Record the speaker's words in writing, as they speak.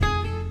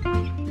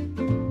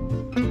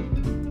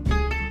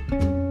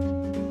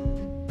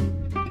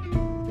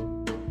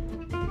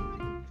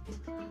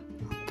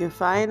Okay,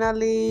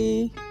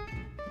 finally,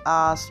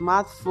 our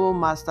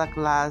smartphone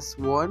masterclass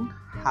 1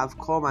 have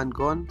come and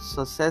gone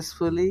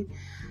successfully.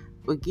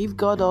 We give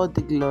God all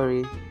the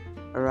glory.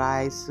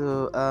 Alright,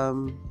 so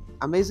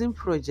amazing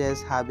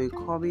projects have been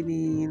coming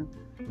in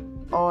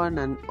on,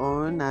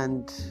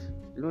 and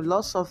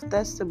lots of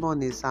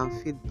testimonies and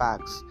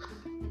feedbacks.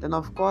 Then,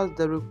 of course,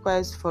 the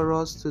request for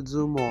us to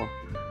do more.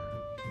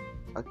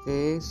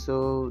 Okay,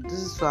 so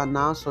this is to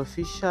announce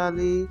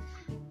officially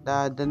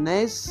that the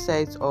next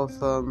set of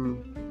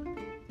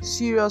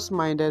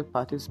serious-minded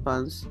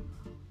participants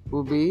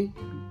will be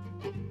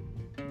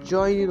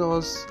joining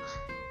us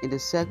in the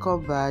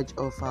second batch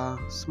of our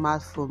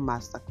smartphone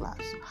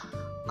masterclass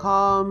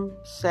come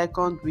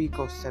second week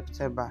of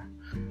September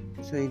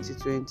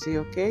 2020.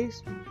 Okay,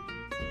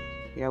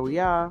 here we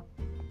are.